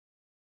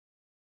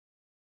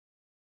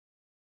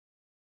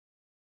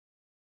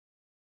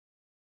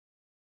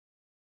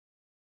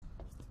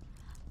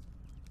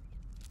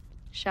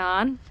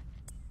Sean?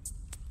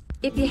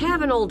 If you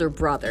have an older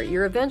brother,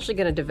 you're eventually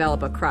going to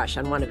develop a crush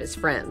on one of his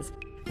friends.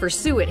 For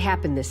Sue, it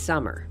happened this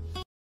summer.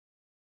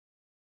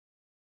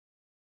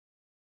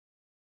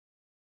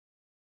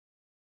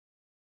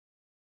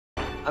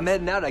 I'm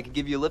heading out. I could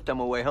give you a lift on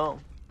my way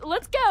home.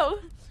 Let's go.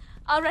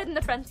 I'll ride in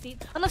the front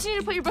seat. Unless you need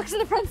to put your books in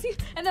the front seat,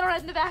 and then I'll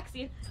ride in the back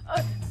seat.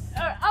 Or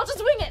I'll just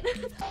wing it.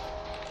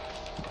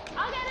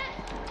 I'll get it.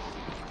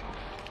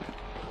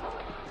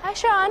 Hi,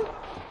 Sean.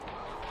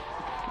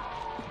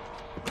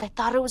 I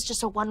thought it was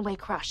just a one-way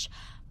crush,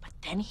 but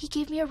then he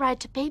gave me a ride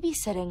to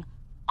babysitting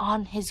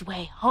on his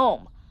way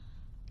home.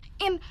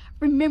 And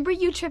remember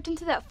you tripped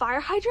into that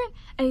fire hydrant?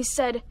 And he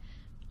said,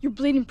 "You're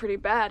bleeding pretty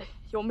bad.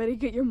 You want me to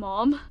get your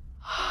mom?"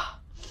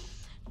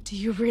 Do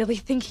you really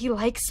think he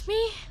likes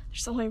me?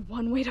 There's only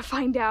one way to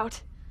find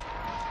out.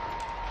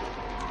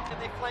 Can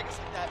they flag us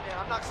like that, man?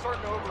 I'm not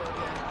starting over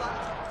again.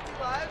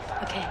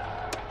 Okay,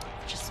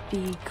 just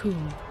be cool.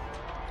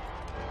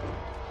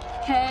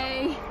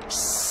 Hey.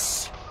 Shh.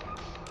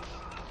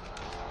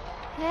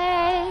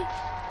 Hey.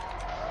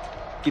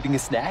 Getting a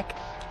snack?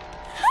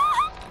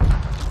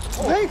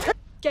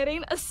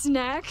 Getting a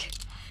snack?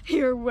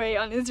 You're way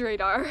on his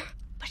radar.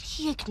 But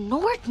he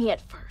ignored me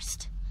at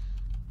first.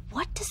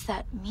 What does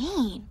that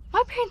mean?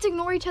 My parents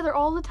ignore each other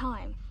all the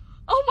time.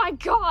 Oh my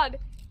God!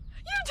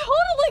 You're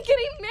totally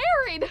getting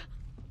married!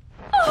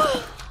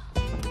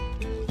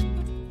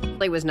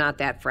 He was not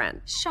that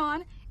friend.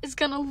 Sean is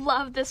gonna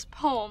love this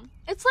poem.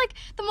 It's like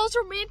the most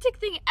romantic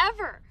thing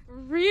ever.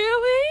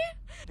 Really?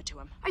 But to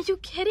him. Are you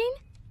kidding?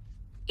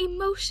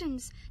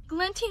 Emotions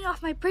glinting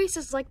off my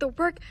braces like the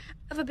work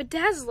of a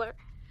bedazzler.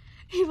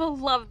 He will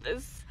love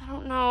this. I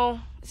don't know.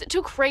 Is it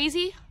too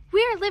crazy?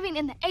 We are living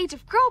in the age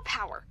of girl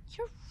power.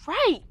 You're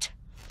right.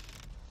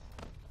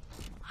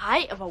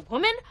 I am a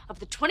woman of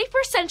the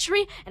 21st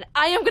century, and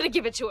I am gonna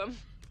give it to him.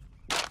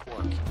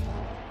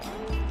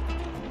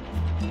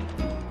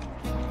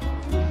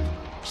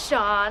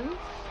 Sean?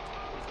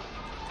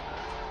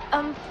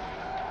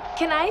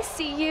 Can I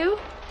see you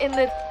in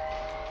the...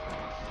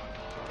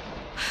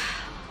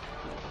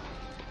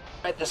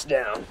 Write this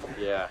down.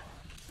 Yeah.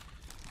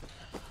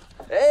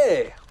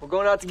 Hey, we're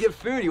going out to get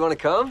food. You want to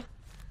come?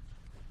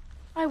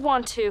 I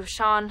want to,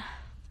 Sean.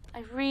 I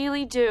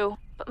really do.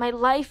 But my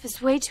life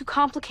is way too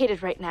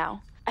complicated right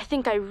now. I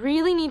think I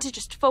really need to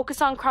just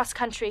focus on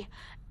cross-country,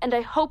 and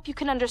I hope you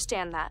can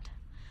understand that.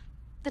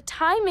 The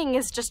timing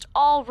is just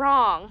all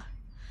wrong.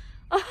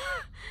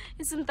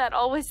 Isn't that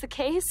always the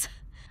case?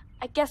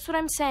 I guess what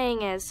I'm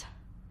saying is,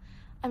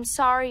 I'm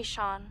sorry,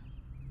 Sean,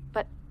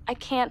 but I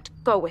can't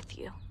go with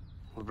you.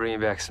 We'll bring you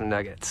back some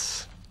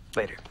nuggets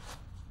later.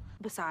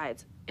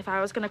 Besides, if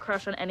I was gonna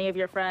crush on any of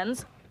your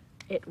friends,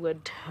 it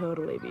would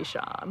totally be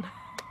Sean.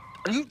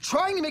 Are you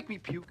trying to make me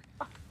puke?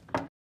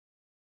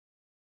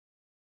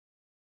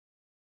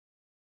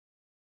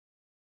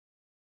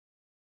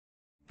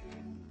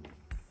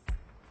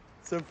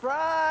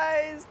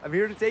 Surprise! I'm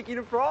here to take you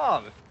to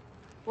prom.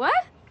 What?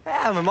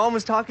 Yeah, my mom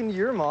was talking to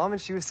your mom,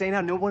 and she was saying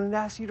how no one had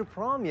asked you to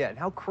prom yet, and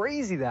how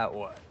crazy that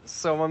was.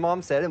 So my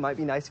mom said it might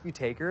be nice if you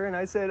take her, and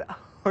I said,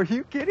 are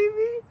you kidding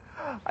me?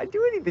 I'd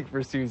do anything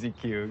for Susie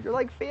Q. You're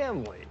like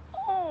family.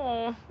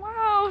 Oh,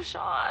 wow,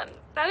 Sean.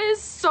 That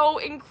is so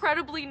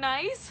incredibly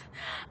nice.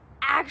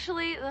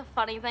 Actually, the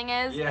funny thing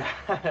is... Yeah,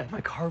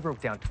 my car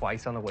broke down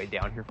twice on the way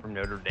down here from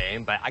Notre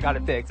Dame, but I got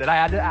it fixed. And I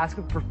had to ask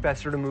a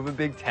professor to move a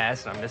big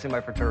test, and I'm missing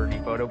my fraternity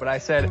photo, but I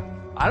said,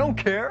 I don't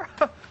care.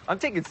 I'm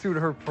taking Sue to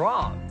her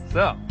prom.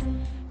 So,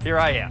 here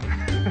I am.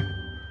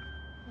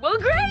 Well,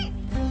 great!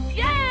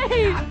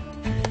 Yay!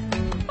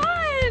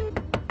 Fun!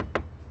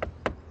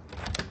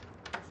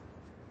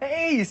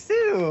 Hey,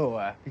 Sue!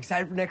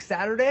 Excited for next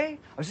Saturday?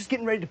 I was just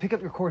getting ready to pick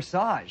up your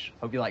corsage.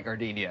 Hope you like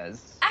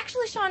gardenias.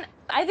 Actually, Sean,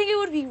 I think it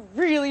would be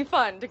really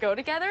fun to go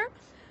together,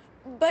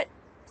 but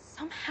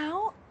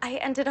somehow I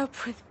ended up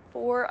with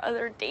 4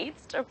 other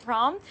dates to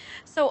prom,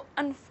 so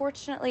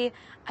unfortunately,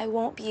 I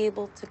won't be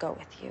able to go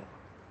with you.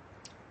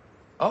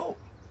 Oh,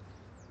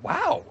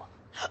 wow.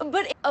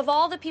 But of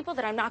all the people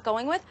that I'm not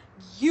going with,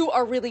 you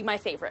are really my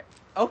favorite.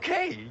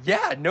 Okay,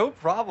 yeah, no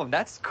problem.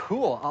 That's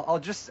cool.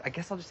 I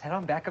guess I'll just head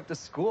on back up to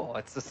school.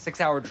 It's a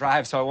 6-hour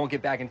drive, so I won't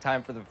get back in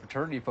time for the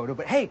fraternity photo,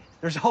 but hey,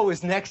 there's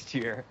always next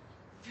year.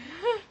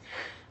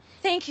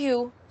 Thank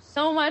you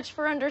so much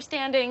for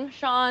understanding,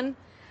 Sean.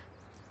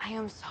 I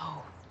am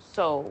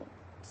so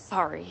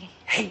sorry.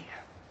 Hey,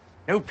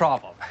 no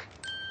problem.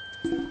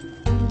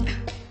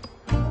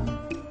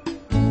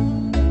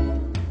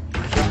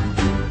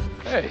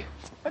 Hey,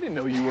 I didn't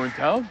know you were in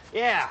town.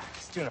 Yeah,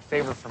 just doing a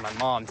favor for my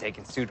mom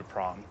taking Sue to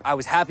prom. I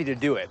was happy to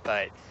do it,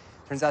 but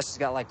turns out she's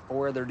got like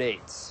 4 other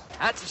dates.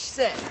 That's what she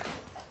said.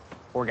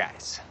 4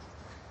 guys.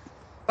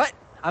 But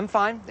I'm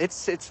fine.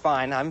 It's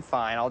fine. I'm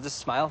fine. I'll just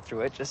smile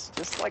through it,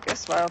 just like I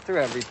smile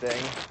through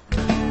everything.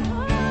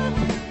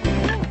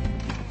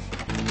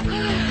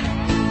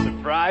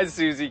 Surprise,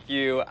 Susie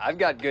Q. I've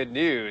got good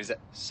news.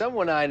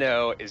 Someone I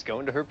know is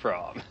going to her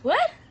prom.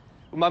 What?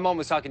 My mom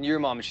was talking to your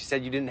mom, and she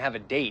said you didn't have a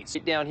date.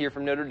 Sit down here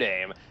from Notre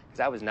Dame,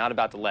 because I was not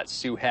about to let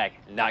Sue Heck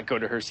not go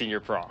to her senior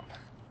prom.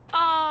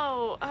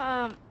 Oh,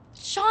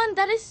 Sean,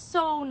 that is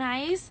so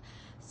nice.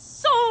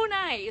 So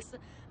nice.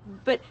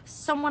 But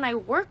someone I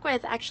work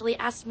with actually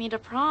asked me to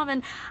prom,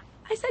 and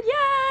I said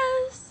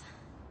yes.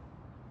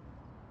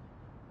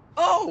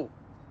 Oh,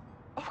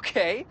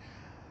 okay.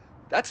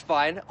 That's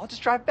fine. I'll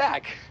just drive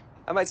back.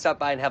 I might stop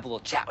by and have a little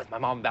chat with my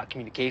mom about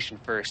communication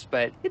first,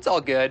 but it's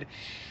all good.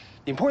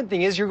 The important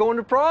thing is you're going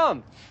to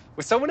prom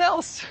with someone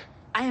else.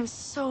 I am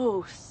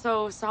so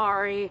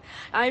sorry.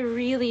 I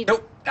really...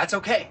 Nope, that's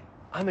okay.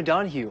 I'm a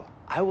Donahue.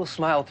 I will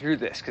smile through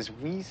this because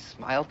we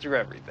smile through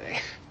everything.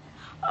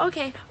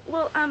 Okay,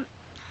 well, I'm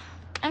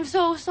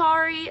so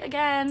sorry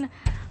again.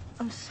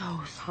 I'm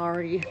so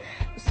sorry.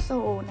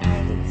 So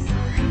nice.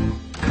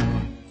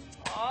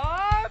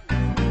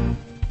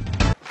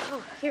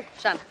 Oh, here,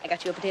 Sean, I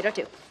got you a potato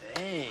too.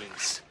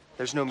 Thanks.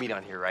 There's no meat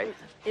on here, right?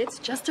 It's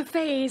just a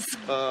phase.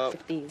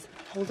 With these,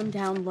 hold them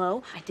down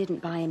low. I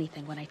didn't buy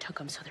anything when I took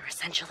them, so they're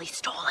essentially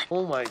stolen.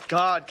 Oh my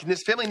God, can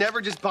this family never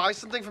just buy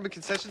something from a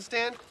concession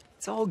stand?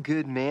 It's all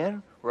good,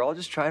 man. We're all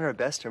just trying our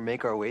best to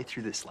make our way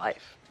through this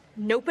life.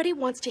 Nobody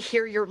wants to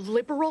hear your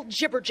liberal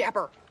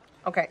jibber-jabber.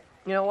 Okay,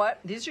 you know what?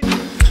 These are...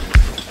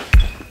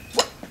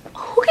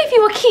 Who gave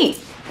you a key?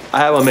 I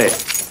have one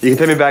mate. You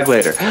can pay me back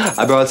later.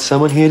 I brought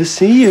someone here to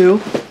see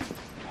you.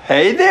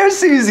 Hey there,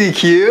 Susie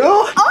Q.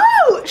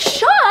 Oh,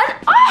 Sean!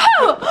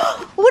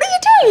 Oh! What are you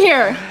doing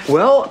here?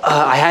 Well,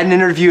 I had an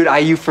interview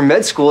at IU for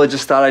med school. I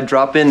just thought I'd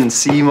drop in and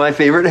see my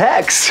favorite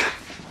hex.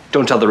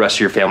 Don't tell the rest of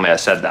your family I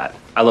said that.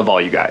 I love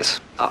all you guys.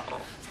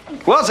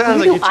 Well, it sounds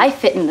Where like do I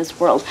fit in this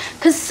world?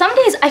 Because some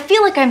days I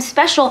feel like I'm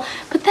special,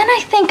 but then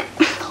I think,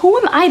 who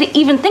am I to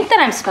even think that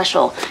I'm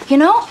special? You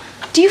know?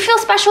 Do you feel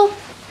special?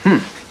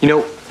 You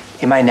know,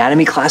 in my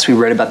anatomy class, we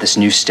read about this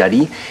new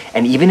study,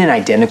 and even in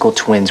identical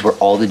twins where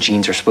all the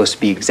genes are supposed to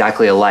be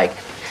exactly alike,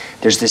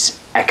 there's this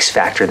X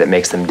factor that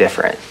makes them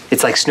different.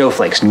 It's like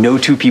snowflakes. No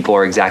two people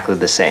are exactly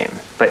the same.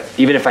 But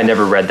even if I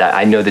never read that,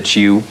 I know that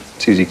you,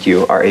 Susie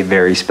Q, are a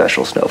very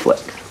special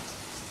snowflake.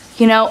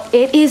 You know,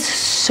 it is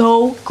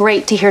so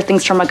great to hear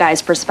things from a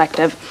guy's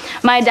perspective.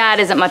 My dad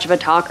isn't much of a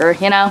talker,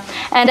 you know,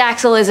 and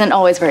Axel isn't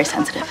always very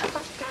sensitive.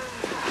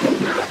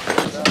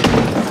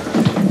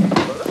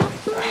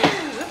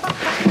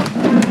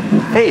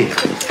 Hey.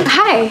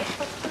 Hi.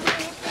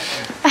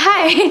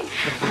 Hi.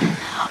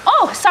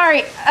 Oh,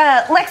 sorry,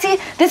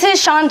 Lexi, this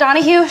is Sean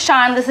Donahue.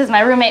 Sean, this is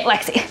my roommate,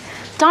 Lexi.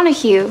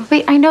 Donahue.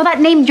 Wait, I know that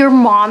name. Your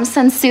mom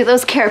sends Sue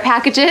those care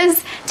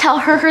packages. Tell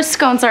her her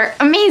scones are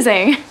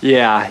amazing.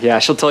 Yeah,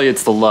 she'll tell you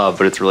it's the love,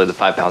 but it's really the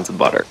 5 pounds of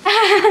butter.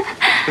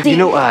 You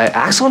know,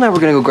 Axel and I were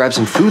gonna go grab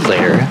some food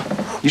later.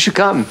 You should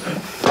come.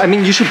 I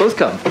mean, you should both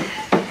come.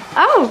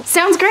 Oh,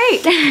 sounds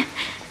great.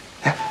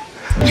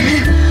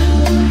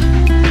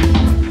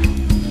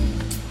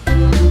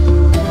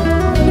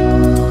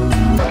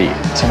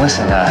 So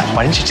listen,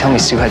 why didn't you tell me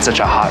Sue had such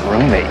a hot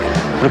roommate?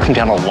 Would have come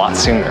down a lot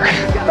sooner.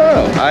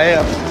 Oh,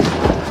 I've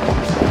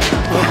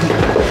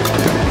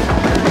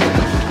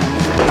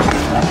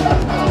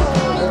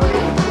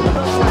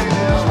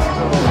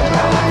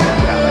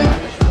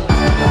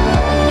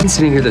been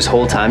sitting here this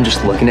whole time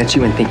just looking at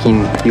you and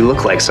thinking you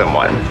look like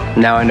someone.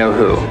 Now I know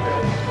who.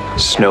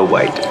 Snow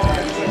White.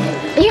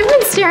 You've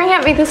been staring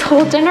at me this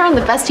whole dinner, and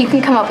the best you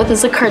can come up with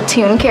is a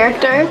cartoon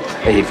character.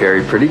 A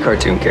very pretty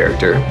cartoon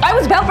character. I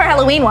was Belle for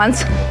Halloween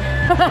once.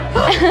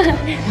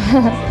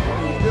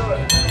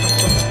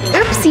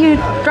 Oops, you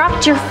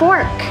dropped your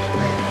fork.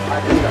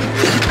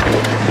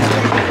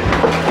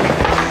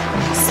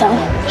 So,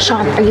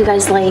 Sean, are you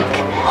guys like...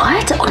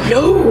 What? Oh,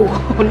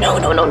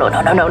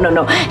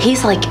 no.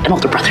 He's like an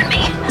older brother to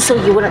me. So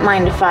you wouldn't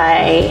mind if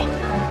I...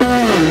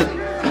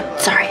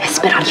 Sorry, I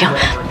spit on you.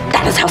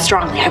 That is how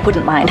strongly I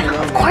wouldn't mind.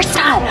 Of course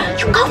not.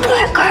 You go for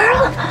it,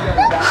 girl.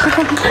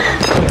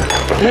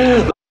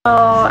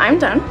 Oh, I'm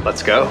done.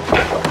 Let's go.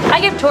 I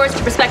give tours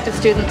to prospective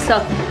students, so...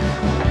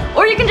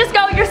 Or you can just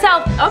go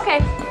yourself. Okay.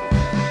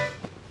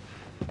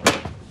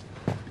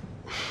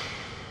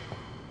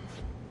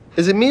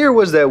 Is it me or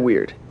was that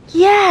weird?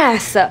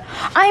 Yes.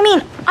 I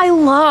mean, I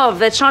love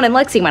that Sean and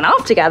Lexi went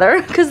off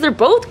together because they're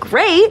both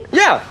great.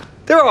 Yeah,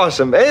 they're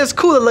awesome. And it's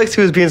cool that Lexi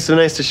was being so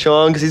nice to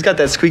Sean because he's got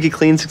that squeaky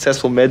clean,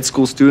 successful med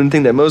school student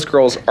thing that most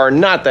girls are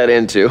not that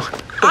into.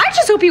 I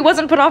just hope he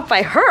wasn't put off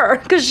by her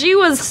because she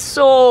was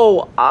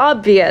so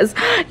obvious.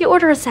 You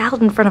order a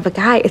salad in front of a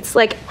guy, it's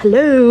like,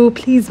 hello,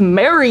 please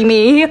marry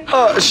me.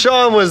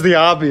 Sean was the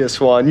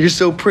obvious one. You're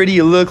so pretty,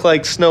 you look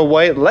like Snow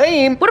White.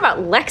 Lame. What about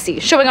Lexi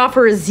showing off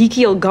her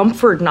Ezekiel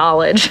Gumford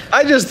knowledge?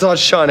 I just thought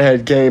Sean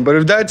had game, but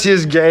if that's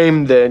his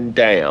game, then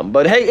damn.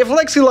 But hey, if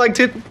Lexi liked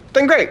it,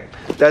 then great.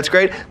 That's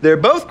great. They're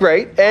both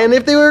great, and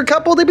if they were a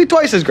couple, they'd be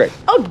twice as great.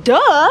 Oh,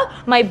 duh.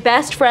 My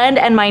best friend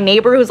and my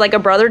neighbor who's like a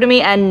brother to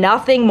me and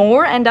nothing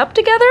more end up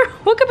together?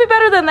 What could be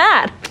better than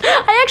that?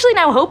 I actually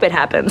now hope it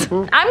happens.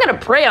 I'm gonna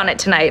pray on it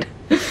tonight.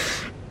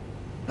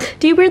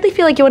 Do you weirdly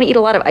feel like you want to eat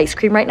a lot of ice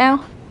cream right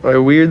now? I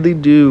weirdly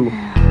do.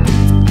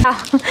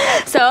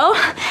 So,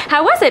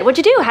 how was it? What'd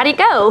you do? How'd it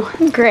go?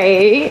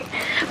 Great.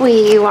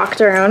 We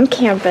walked around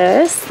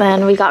campus,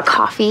 then we got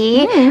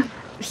coffee.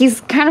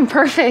 He's kind of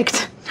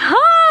perfect.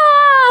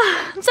 Ah,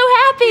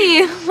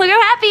 happy. Look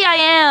how happy I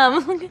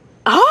am.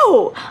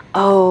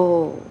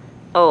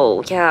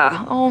 Oh,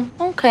 yeah. Oh,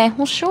 okay.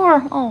 Well,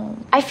 sure. Oh.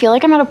 I feel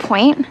like I'm at a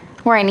point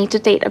where I need to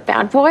date a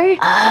bad boy.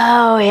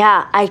 Oh,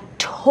 yeah. I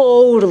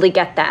totally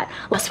get that.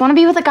 I just want to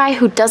be with a guy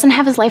who doesn't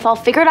have his life all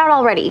figured out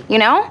already, you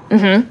know?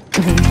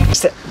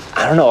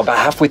 I don't know, about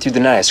halfway through the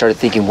night, I started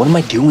thinking, what am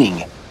I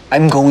doing?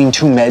 I'm going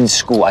to med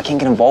school. I can't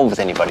get involved with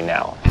anybody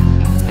now.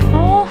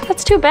 Oh,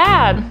 that's too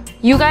bad.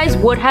 You guys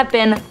would have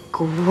been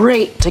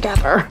great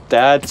together.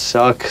 That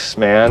sucks,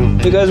 man.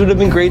 You guys would have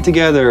been great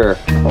together.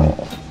 Oh.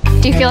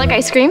 Do you feel like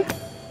ice cream?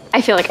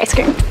 I feel like ice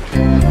cream.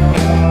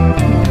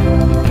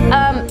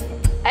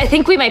 I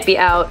think we might be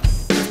out.